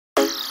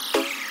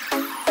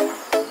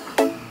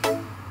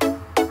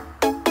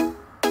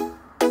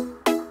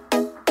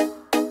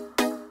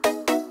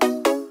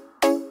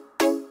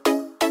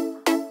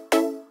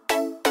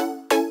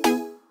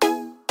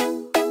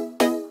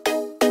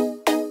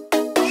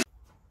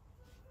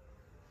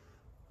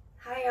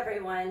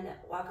everyone,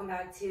 welcome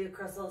back to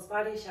Crystal's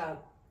Body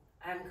Shop.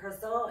 I'm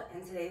Crystal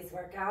and today's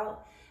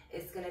workout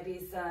is going to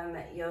be some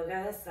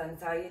yoga, sun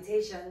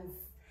salutations.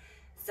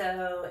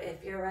 So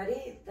if you're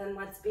ready, then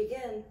let's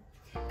begin.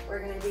 We're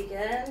going to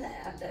begin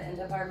at the end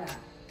of our mat.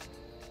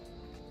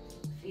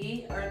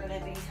 Feet are going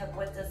to be hip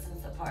width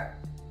distance apart.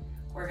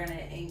 We're going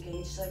to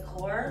engage the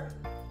core,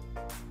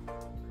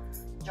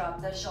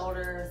 drop the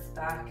shoulders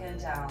back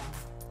and down.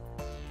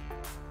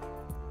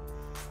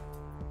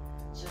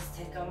 Just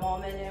take a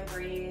moment and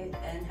breathe.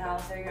 Inhale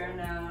through your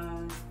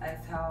nose,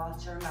 exhale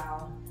out your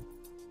mouth.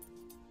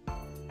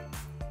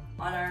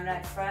 On our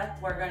next breath,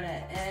 we're going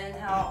to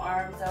inhale,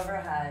 arms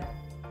overhead.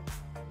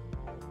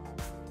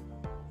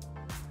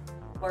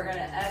 We're going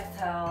to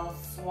exhale,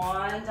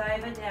 swan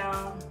dive it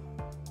down.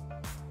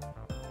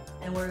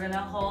 And we're going to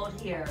hold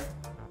here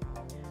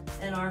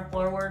in our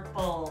forward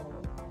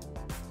fold.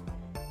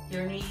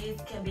 Your knees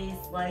can be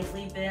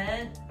slightly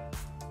bent.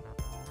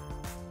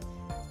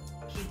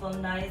 Keep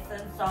them nice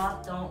and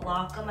soft, don't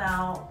lock them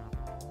out.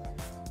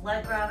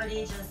 Let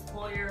gravity just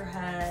pull your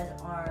head,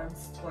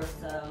 arms,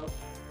 torso,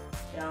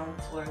 down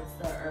towards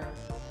the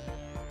earth.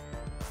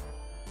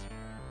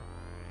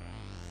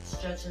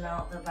 Stretching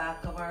out the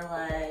back of our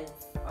legs,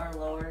 our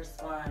lower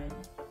spine.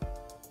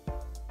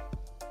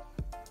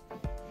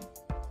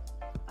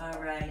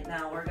 All right,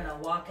 now we're gonna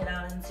walk it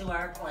out into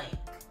our plank.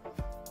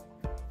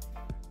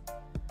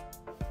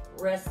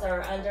 Wrists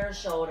are under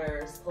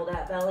shoulders. Pull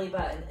that belly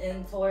button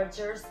in towards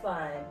your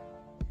spine.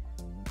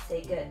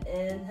 Take an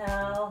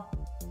inhale.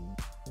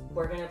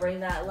 We're gonna bring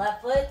that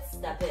left foot,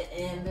 step it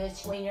in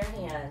between your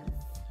hands.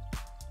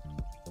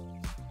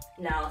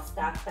 Now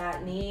stack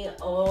that knee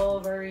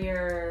over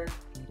your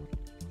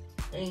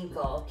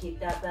ankle. Keep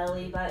that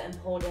belly button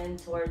pulled in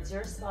towards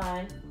your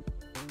spine.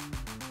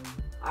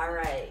 All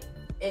right,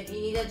 if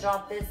you need to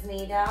drop this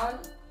knee down,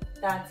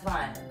 that's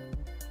fine.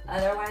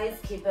 Otherwise,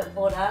 keep it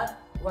pulled up.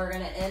 We're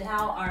gonna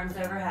inhale, arms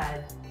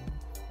overhead.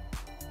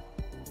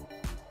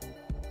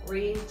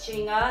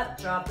 Reaching up,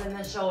 dropping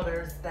the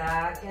shoulders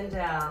back and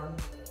down.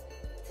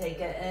 Take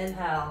an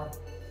inhale.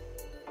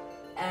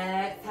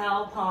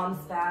 Exhale,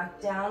 palms back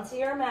down to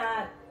your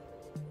mat.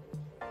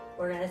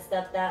 We're gonna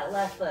step that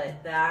left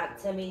foot back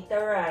to meet the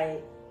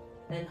right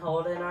and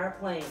hold in our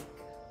plank.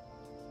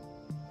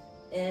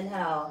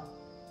 Inhale.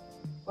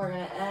 We're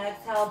gonna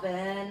exhale,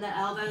 bend the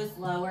elbows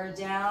lower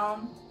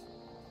down.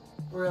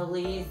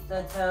 Release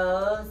the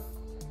toes.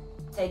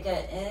 Take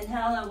an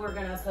inhale and we're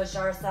gonna push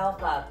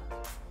ourselves up.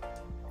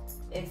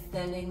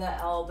 Extending the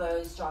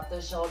elbows, drop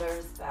the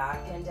shoulders back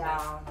and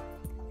down.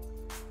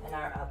 And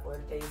our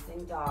upward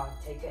facing dog.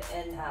 Take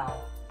an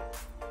inhale.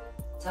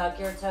 Tuck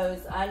your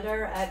toes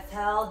under,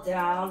 exhale,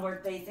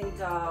 downward facing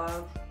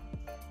dog.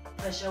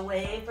 Push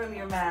away from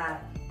your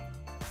mat.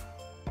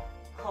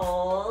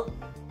 Hold.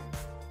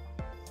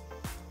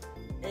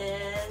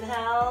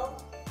 Inhale.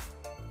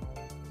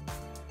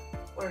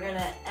 We're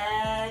gonna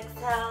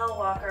exhale,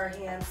 walk our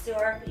hands to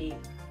our feet.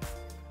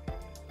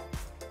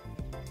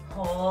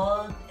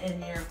 Hold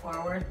in your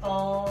forward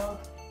fold.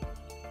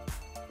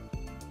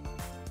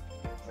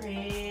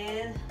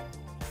 Breathe.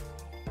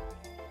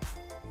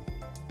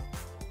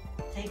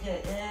 Take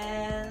an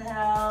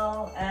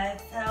inhale,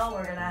 exhale.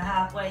 We're gonna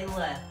halfway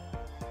lift.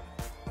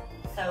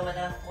 So with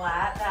a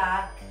flat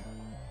back,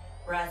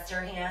 rest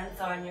your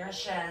hands on your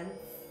shins.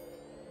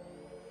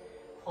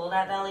 Pull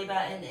that belly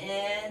button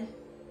in.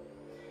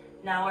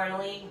 Now we're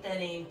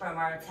lengthening from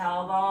our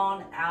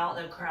tailbone out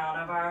the crown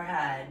of our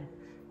head,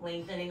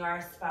 lengthening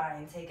our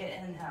spine. Take an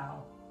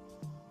inhale.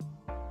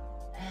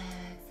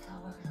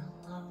 Exhale, we're gonna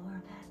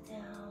lower back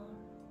down.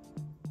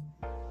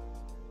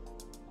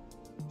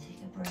 Take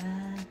a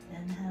breath,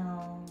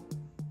 inhale.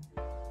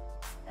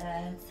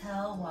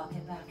 Exhale, walk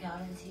it back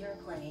out into your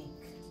plank.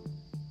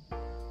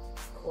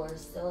 Core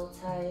still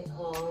tight,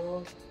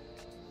 hold.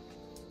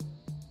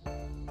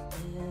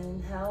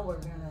 Inhale, we're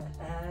gonna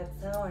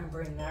exhale and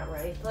bring that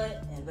right foot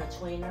in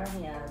between our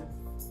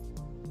hands.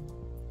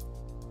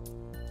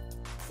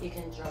 You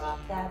can drop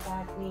that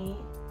back knee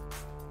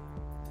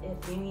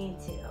if you need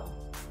to.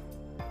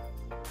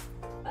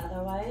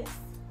 Otherwise,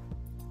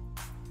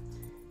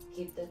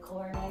 keep the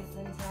core nice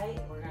and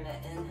tight. We're gonna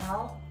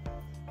inhale,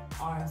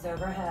 arms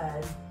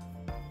overhead.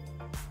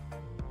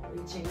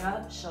 Reaching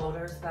up,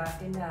 shoulders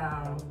back and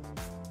down.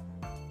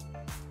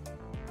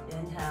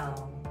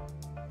 Inhale.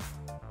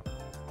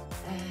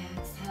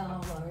 Exhale,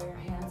 lower your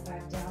hands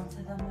back down to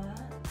the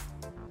mat.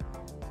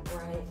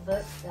 Right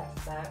foot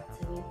steps back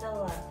to meet the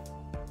left.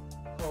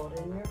 Hold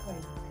in your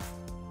plank.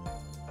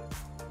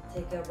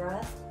 Take a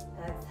breath,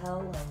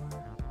 exhale,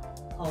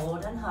 lower.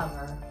 Hold and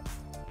hover.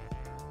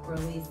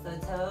 Release the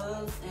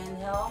toes,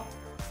 inhale,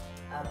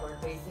 upward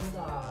facing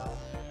dog.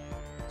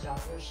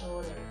 Drop your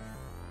shoulders.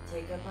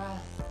 Take a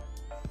breath.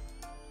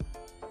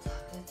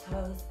 Tuck the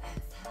toes,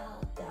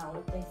 exhale,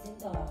 downward facing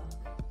dog.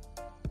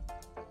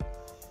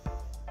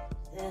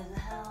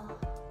 Inhale.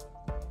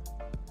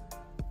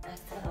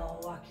 Exhale,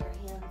 walk your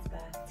hands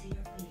back to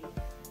your feet.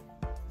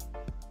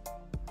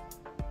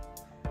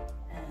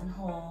 And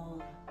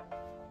hold.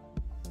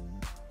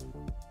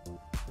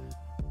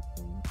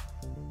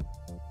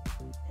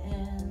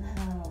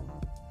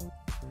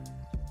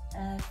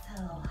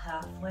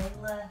 halfway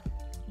lift.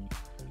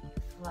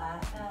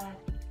 Flat back.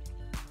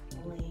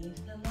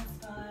 Lengthen the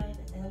spine.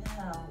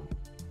 Inhale.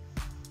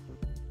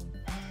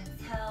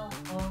 Exhale,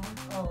 forward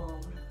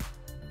fold.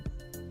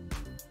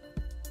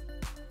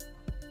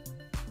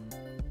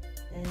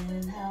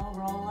 Inhale,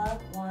 roll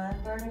up one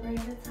vertebrae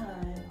at a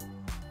time.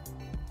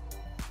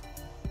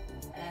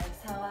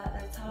 Exhale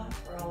at the top,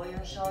 roll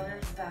your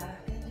shoulders back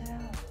and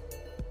down.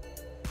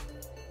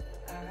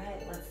 All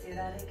right, let's do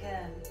that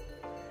again.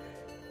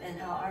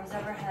 Inhale, arms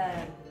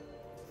overhead.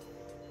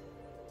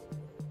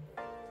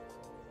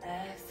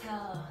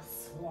 Exhale,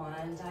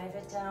 swan dive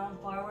it down,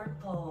 forward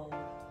fold.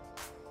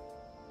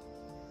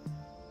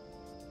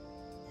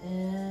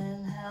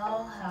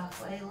 Inhale,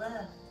 halfway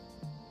lift.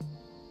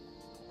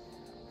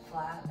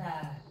 Flat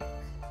back.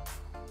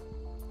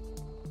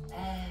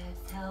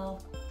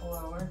 Exhale,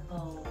 forward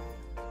fold.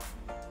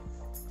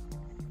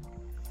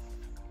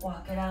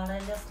 Walk it out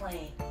into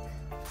plank.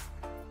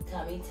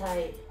 Tummy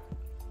tight.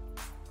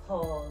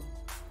 Hold.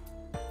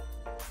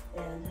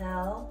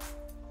 Inhale.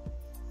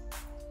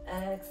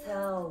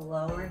 Exhale,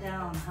 lower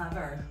down,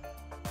 hover.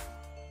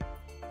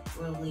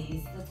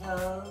 Release the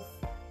toes.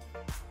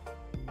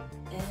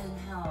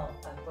 Inhale,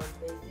 upward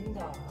facing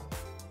dog.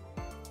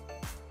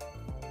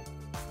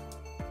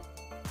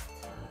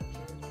 Tuck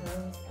your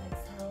toes,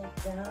 exhale,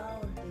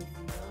 downward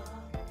facing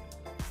dog.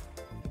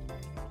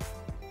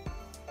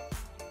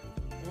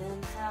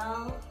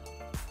 Inhale.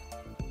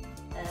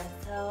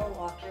 Exhale,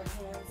 walk your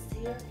hands to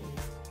your feet.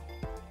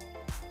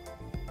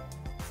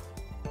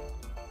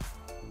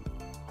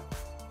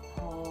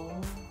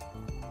 Hold.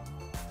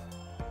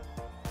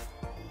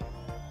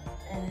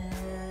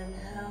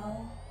 Inhale.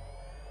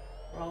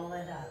 Roll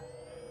it up.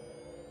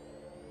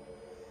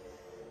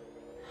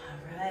 All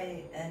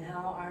right,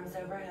 inhale, arms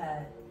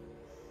overhead.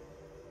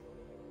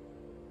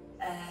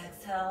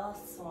 Exhale,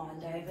 swan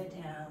dive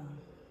it down.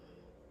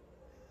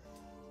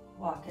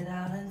 Walk it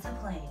out into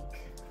plank.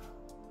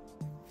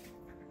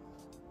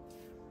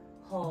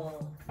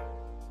 Hold.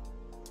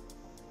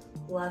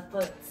 Left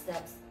foot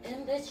steps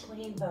in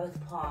between both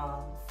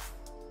palms.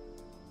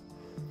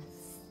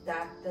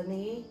 Stack the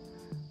knee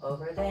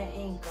over the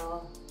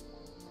ankle.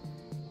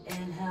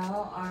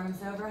 Inhale,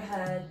 arms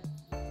overhead.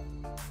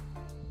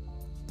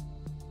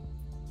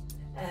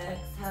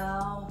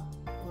 Exhale,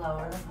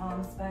 lower the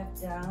palms back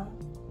down.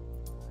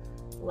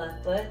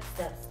 Left foot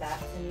steps back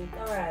to meet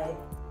the right.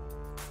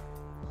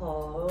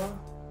 Hold.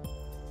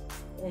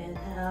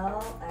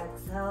 Inhale,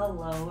 exhale,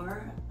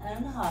 lower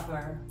and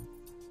hover.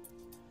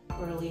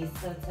 Release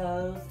the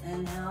toes.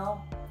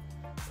 Inhale,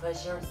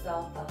 push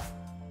yourself up.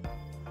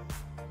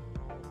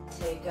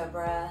 Take a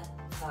breath,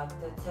 tuck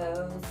the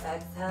toes.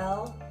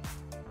 Exhale,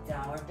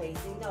 downward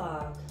facing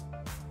dog.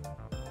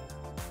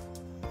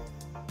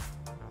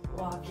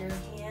 Walk your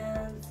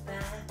hands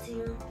back to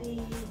your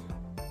feet.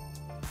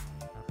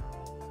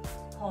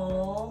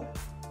 Hold.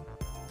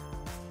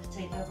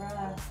 Take a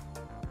breath.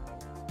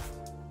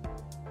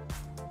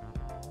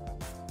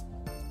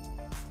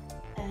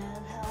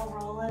 Inhale,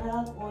 roll it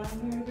up one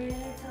vertebrae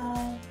at a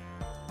time.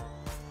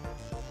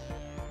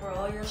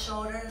 Roll your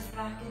shoulders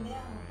back and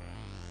down.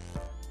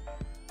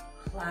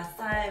 Last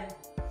time.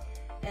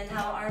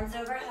 Inhale, arms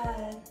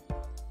overhead.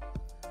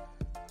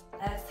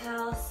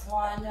 Exhale,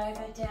 swan dive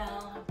it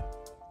down.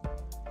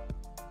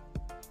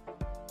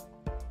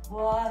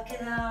 Walk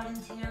it out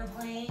into your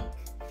plank.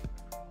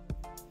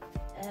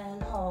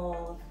 And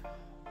hold.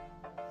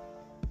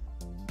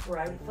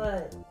 Right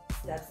foot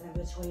steps in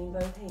between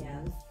both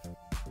hands.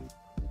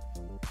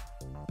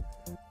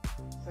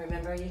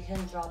 Remember, you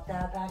can drop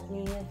that back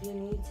knee if you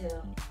need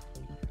to.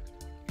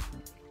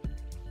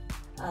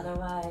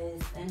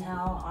 Otherwise,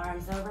 inhale,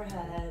 arms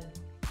overhead.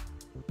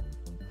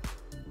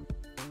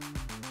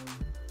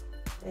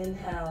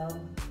 Inhale.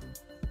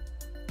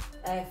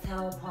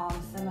 Exhale,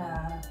 palms to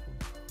mat.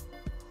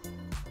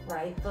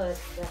 Right foot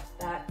steps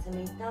back to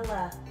meet the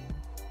left.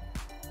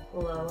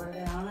 Lower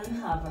down and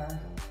hover.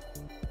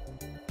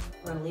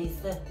 Release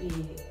the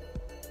feet.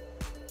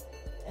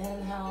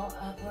 Inhale,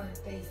 upward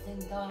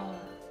facing dog.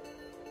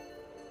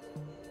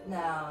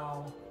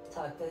 Now,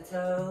 tuck the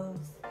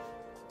toes.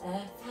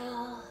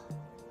 Exhale,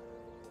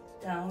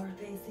 downward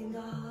facing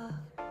dog.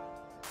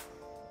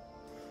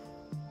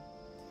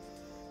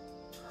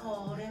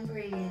 Hold and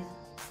breathe.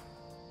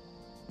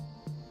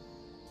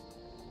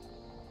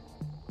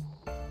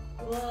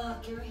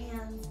 Walk your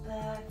hands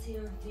back to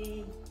your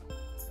feet.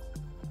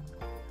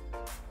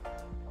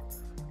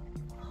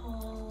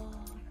 Hold.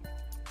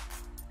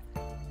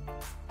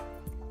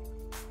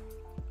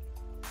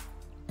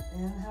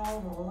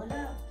 Inhale, roll it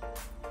up.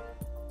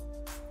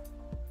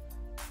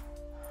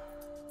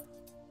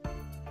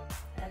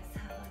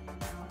 Exhale on your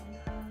mountain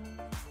pose.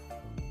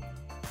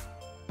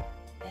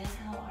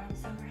 Inhale,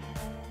 arms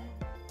overhead.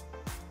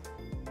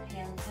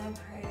 Hands in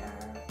prayer.